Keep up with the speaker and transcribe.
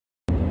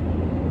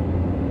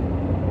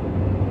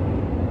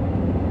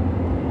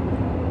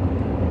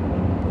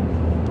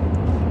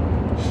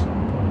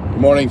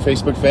Morning,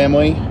 Facebook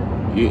family.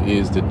 It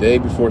is the day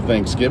before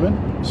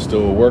Thanksgiving.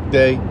 Still a work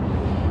day.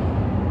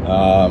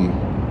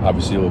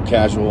 Obviously a little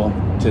casual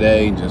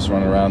today, just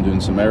running around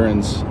doing some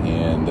errands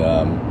and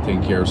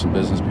taking care of some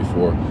business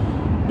before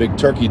big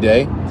turkey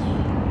day.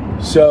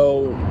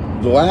 So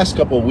the last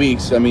couple of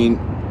weeks,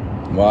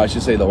 I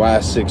should say the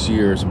last 6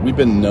 years, we've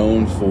been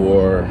known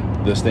for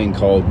this thing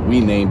called, we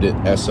named it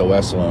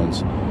SOS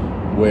loans,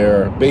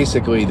 where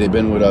basically they've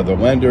been with other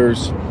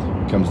lenders,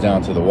 it comes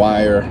down to the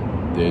wire,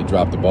 they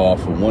drop the ball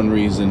for one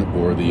reason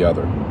or the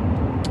other.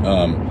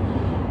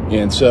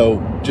 And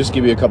so just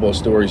give you a couple of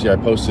stories here. I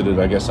posted it,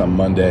 I guess, on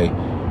Monday.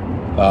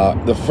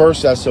 The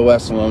first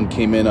SOS loan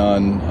came in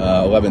on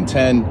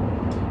 11/10,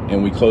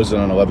 and we closed it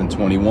on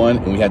 11/21,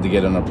 and we had to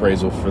get an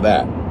appraisal for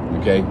that.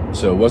 Okay,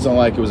 so it wasn't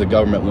like it was a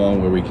government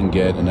loan where we can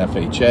get an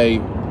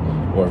FHA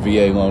or a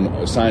VA loan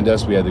assigned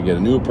us. We had to get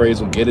a new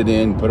appraisal, get it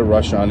in, put a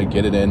rush on it,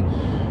 get it in,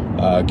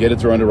 get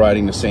it through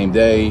underwriting the same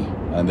day,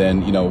 and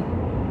then,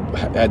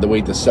 had to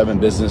wait the 7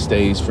 business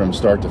days from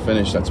start to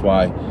finish. That's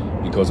why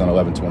it goes on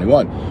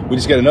 11/21. We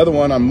just get another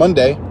one on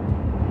Monday.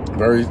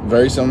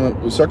 Very similar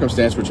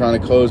circumstance. We're trying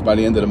to close by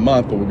the end of the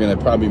month, but we're going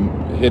to probably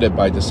hit it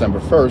by December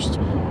 1st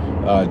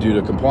due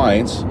to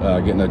compliance,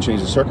 getting a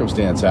change of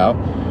circumstance out.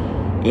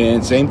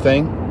 And same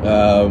thing,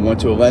 went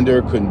to a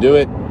lender, couldn't do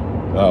it.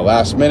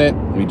 Last minute,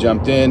 we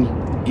jumped in.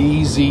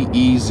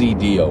 Easy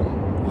deal.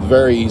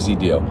 Very easy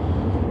deal.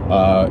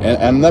 And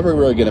I'm never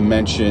really going to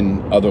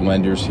mention other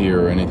lenders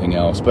here or anything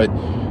else, but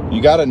you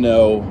got to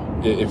know,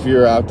 if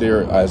you're out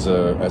there as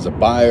a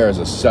buyer, as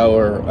a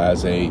seller,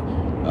 as a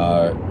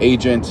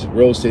agent,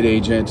 real estate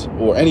agent,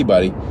 or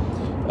anybody,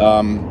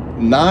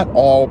 not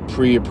all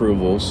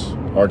pre-approvals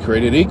are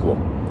created equal.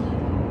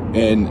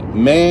 And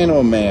man,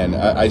 oh man,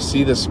 I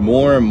see this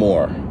more and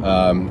more.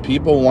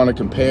 People want to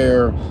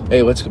compare.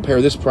 Hey, let's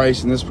compare this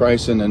price and this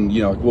price, and then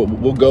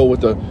we'll go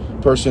with the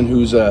person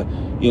who's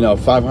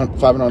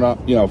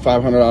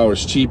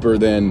 $500 cheaper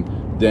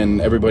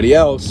than everybody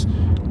else,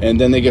 and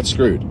then they get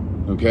screwed.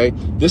 Okay,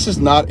 this is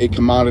not a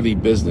commodity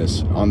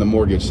business on the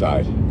mortgage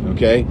side.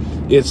 Okay,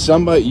 it's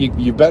somebody,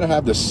 you better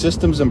have the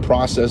systems and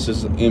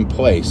processes in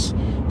place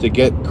to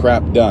get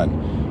crap done.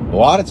 A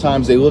lot of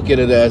times they look at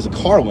it as a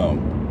car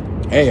loan.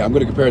 Hey, I'm going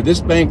to compare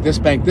this bank, this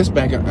bank, this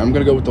bank. I'm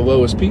going to go with the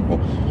lowest people.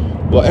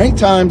 Well,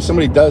 anytime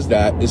somebody does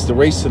that, it's the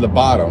race to the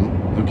bottom.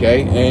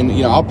 Okay, and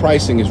our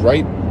pricing is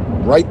right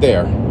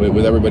there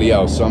with everybody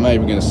else. So I'm not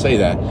even going to say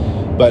that.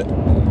 But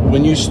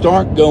when you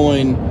start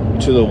going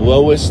to the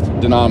lowest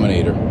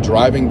denominator,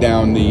 driving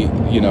down the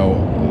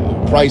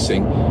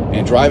pricing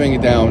and driving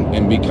it down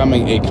and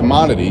becoming a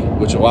commodity,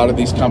 which a lot of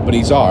these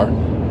companies are,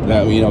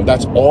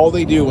 that's all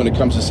they do when it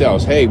comes to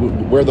sales. Hey,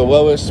 we're the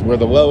lowest.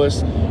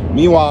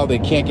 Meanwhile, they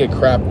can't get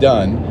crap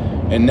done.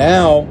 And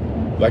now,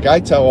 like I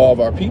tell all of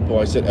our people,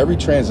 I said, every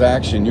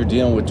transaction you're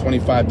dealing with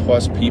 25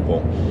 plus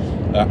people.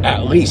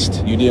 At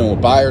least you're dealing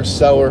with buyer,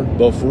 seller,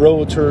 both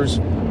realtors,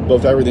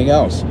 both everything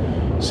else.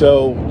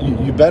 So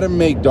you better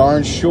make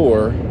darn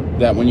sure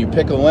that when you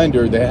pick a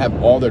lender, they have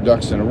all their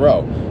ducks in a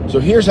row.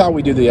 So here's how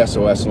we do the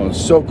SOS loans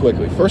so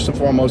quickly. First and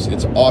foremost,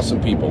 it's awesome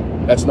people.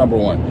 That's number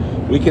one.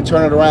 We can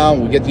turn it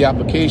around. We get the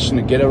application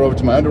and get it over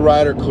to my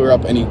underwriter, clear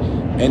up any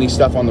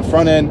stuff on the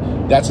front end.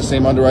 That's the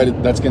same underwriter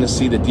that's going to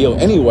see the deal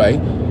anyway.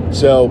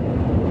 So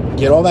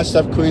get all that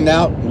stuff cleaned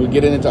out. We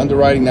get it into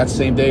underwriting that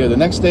same day or the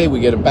next day. We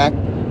get it back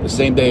the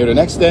same day or the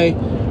next day.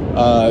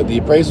 The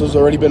appraisal's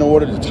already been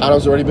ordered. The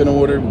title's already been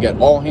ordered. We get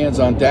all hands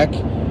on deck.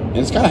 And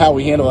it's kind of how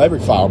we handle every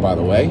file, by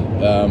the way.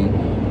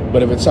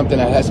 But if it's something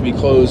that has to be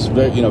closed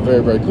very,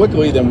 very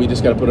quickly, then we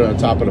just got to put it on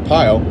top of the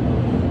pile.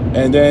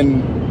 And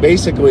then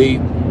basically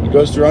it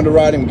goes through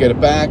underwriting. We get it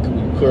back.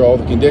 We clear all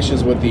the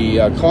conditions with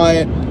the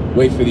client.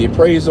 Wait for the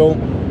appraisal.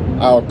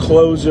 Our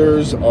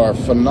closers are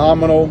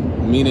phenomenal,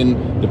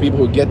 meaning the people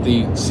who get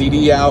the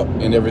CD out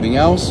and everything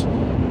else.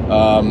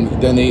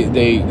 Then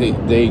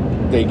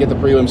they get the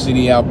prelim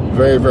CD out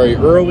very, very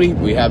early.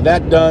 We have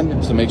that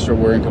done, so make sure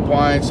we're in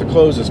compliance to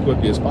close as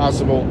quickly as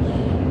possible,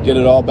 get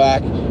it all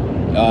back.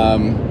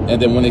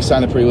 And then when they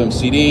sign the prelim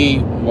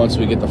CD, once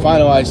we get the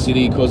finalized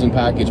CD closing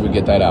package, we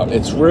get that out.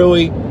 It's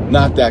really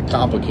not that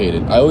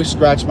complicated. I always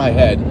scratch my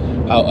head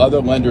how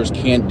other lenders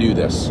can't do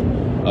this.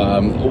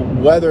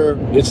 Whether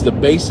it's the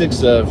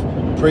basics of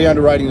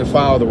pre-underwriting the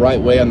file the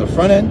right way on the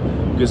front end,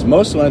 because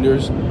most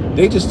lenders,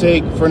 they just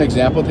take, for an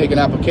example, take an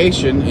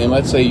application, and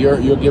let's say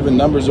you're giving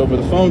numbers over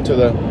the phone to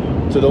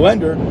the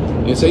lender,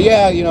 and say,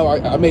 yeah,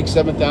 I make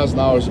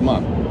 $7,000 a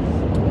month.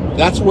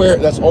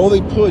 That's all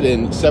they put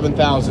in,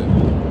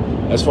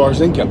 $7,000 as far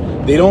as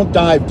income. They don't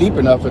dive deep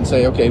enough and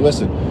say, okay,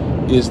 listen,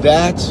 is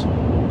that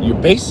your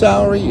base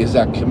salary? Is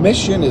that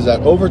commission? Is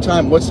that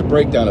overtime? What's the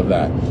breakdown of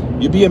that?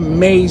 You'd be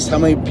amazed how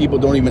many people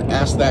don't even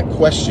ask that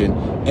question,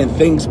 and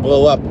things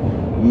blow up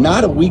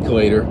not a week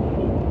later,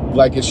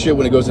 like it should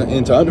when it goes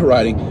into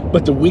underwriting,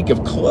 but the week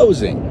of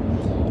closing.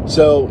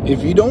 So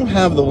if you don't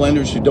have the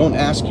lenders who don't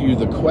ask you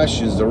the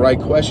questions, the right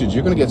questions,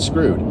 you're going to get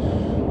screwed.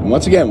 And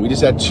once again, we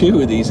just had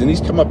 2 of these, and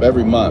these come up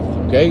every month,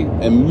 okay?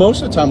 And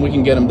most of the time we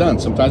can get them done.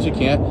 Sometimes we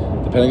can't.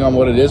 depending on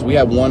what it is. We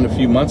had one a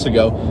few months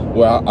ago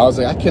where I was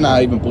like, I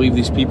cannot even believe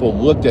these people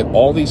looked at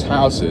all these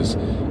houses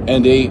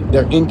and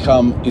their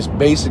income is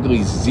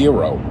basically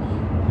zero.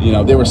 You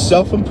know, they were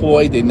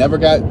self-employed, they never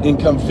got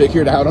income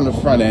figured out on the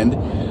front end,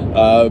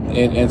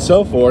 and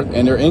so forth,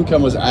 and their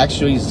income was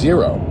actually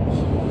zero.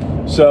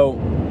 So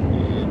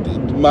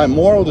my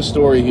moral of the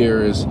story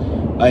here is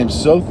I am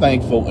so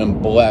thankful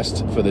and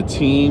blessed for the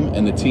team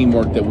and the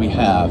teamwork that we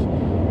have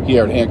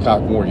here at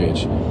Hancock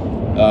Mortgage,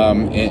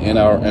 and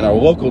our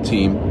local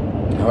team,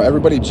 how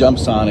everybody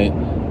jumps on it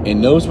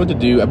and knows what to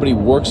do. Everybody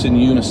works in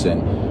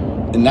unison,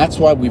 and that's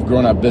why we've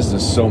grown our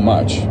business so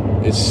much.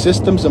 It's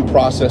systems and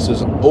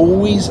processes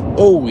always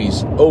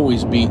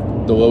beat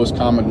the lowest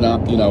common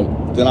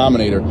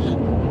denominator,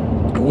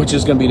 which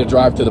is going to be the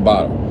drive to the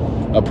bottom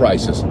of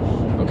prices.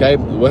 Okay,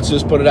 let's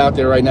just put it out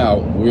there right now.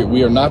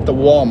 We are not the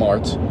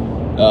Walmart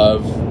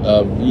of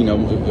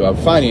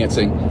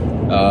financing,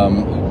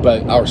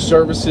 but our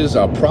services,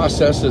 our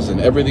processes,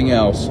 and everything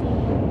else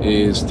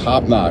is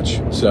top notch.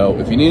 So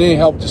if you need any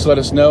help, just let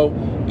us know.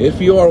 If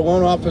you are a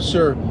loan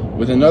officer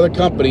with another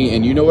company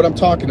and you know what I'm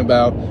talking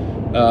about,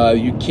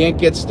 you can't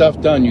get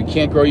stuff done, you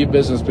can't grow your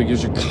business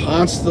because you're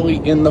constantly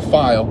in the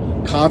file,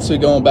 constantly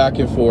going back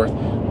and forth,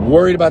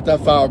 worried about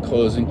that file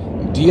closing,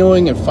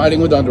 dealing and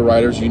fighting with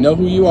underwriters. You know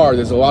who you are.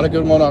 There's a lot of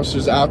good loan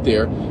officers out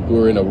there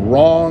who are in a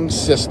wrong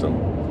system.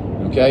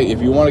 Okay,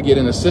 if you want to get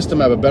in a system,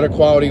 have a better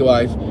quality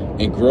life,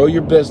 and grow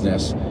your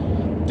business,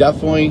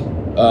 definitely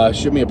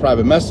shoot me a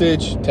private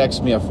message,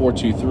 text me at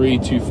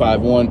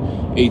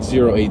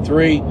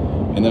 423-251-8083,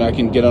 and then I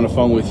can get on the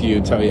phone with you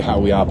and tell you how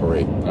we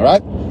operate. All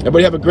right,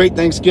 everybody have a great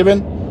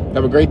Thanksgiving,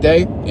 have a great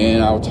day,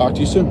 and I'll talk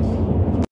to you soon.